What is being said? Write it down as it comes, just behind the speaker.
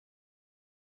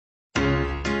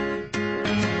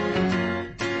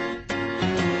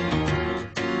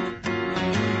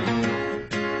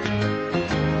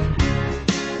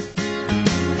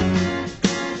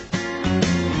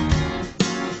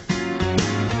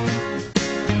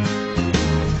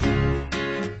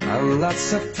I'm not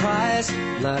surprised,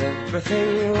 not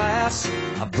everything lasts.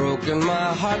 I've broken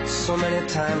my heart so many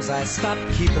times I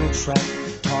stopped keeping track.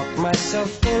 Talk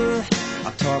myself in,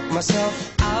 I talk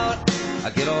myself out. I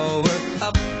get all worked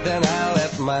up, then I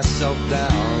let myself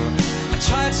down. I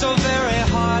tried so very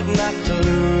hard not to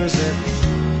lose it.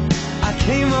 I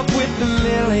came up with a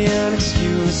million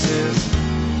excuses.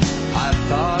 I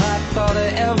thought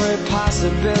of every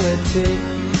possibility.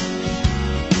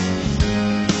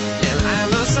 And I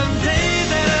know someday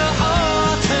that it'll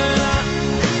all turn out.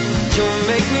 You'll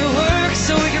make me work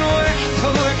so we can work to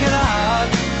work it out.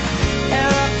 And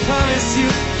I promise you,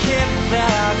 kid, that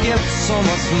I'll give so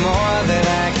much more than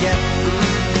I get.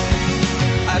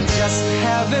 I just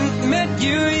haven't met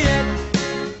you yet.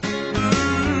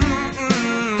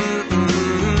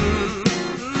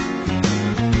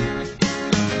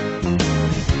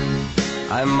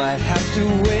 I might have to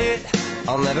wait,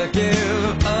 I'll never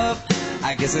give up.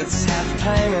 I guess it's half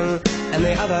timing and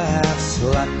the other half's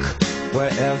luck.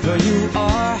 Wherever you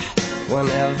are,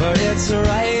 whenever it's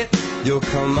right, you'll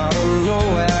come out of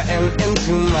nowhere and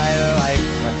into my life.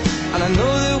 And I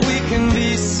know that we can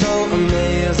be so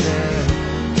amazing.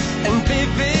 And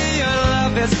baby, your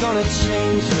love is gonna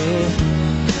change me.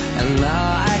 And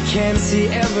now I can see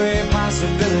every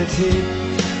possibility.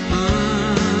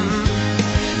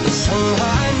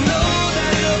 Somehow I know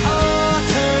that it'll all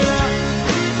turn out.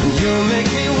 You'll make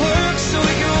me work so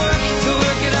we can work to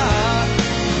work it out.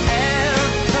 And I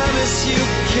promise you,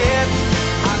 kid,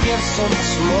 I'll give so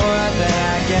much more than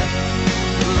I get.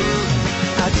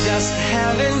 I just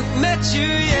haven't met you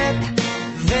yet.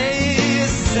 They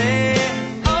say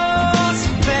all's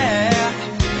fair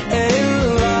in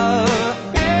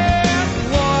love and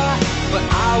war, but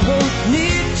I won't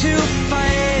need to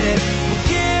fight it. We'll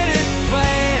get it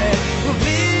right. We'll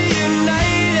be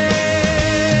united.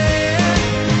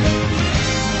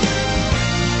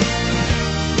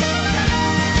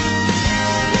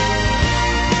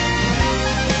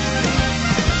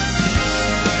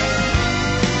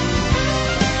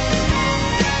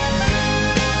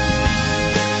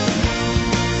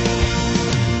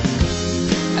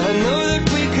 And I know that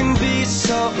we can be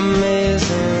so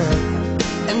amazing.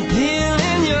 And being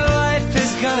in your life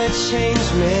is gonna change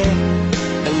me.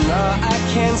 And now I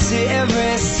can see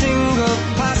every single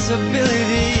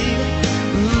possibility.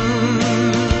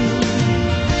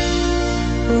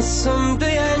 And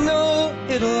someday I know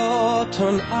it'll all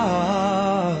turn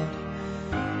out.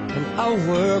 And I'll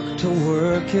work to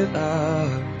work it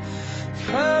out.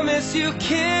 Promise you,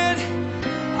 kid,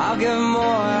 I'll give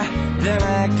more than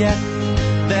I get,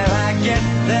 than I get,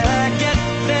 than I get,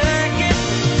 than I get.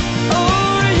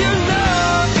 Oh, you know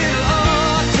it'll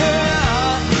all turn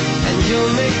out. And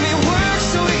you'll make me work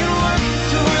so we can work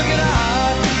to work it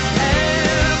out.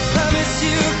 And I promise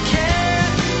you, kid,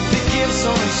 to give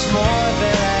so much more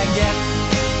than I get.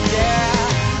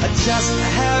 Yeah, I just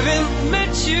haven't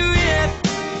met you yet.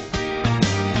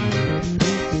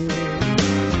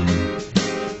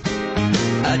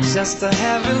 I just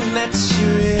haven't met you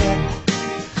yet.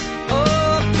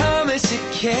 Oh, I promise you,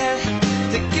 kid,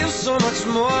 to give so much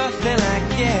more than I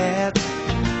get.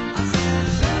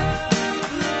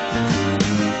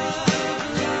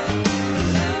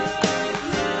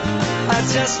 I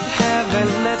just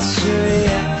haven't met you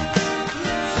yet.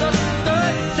 So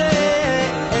birthday,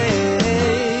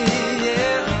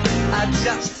 yeah. I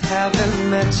just haven't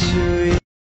met you yet.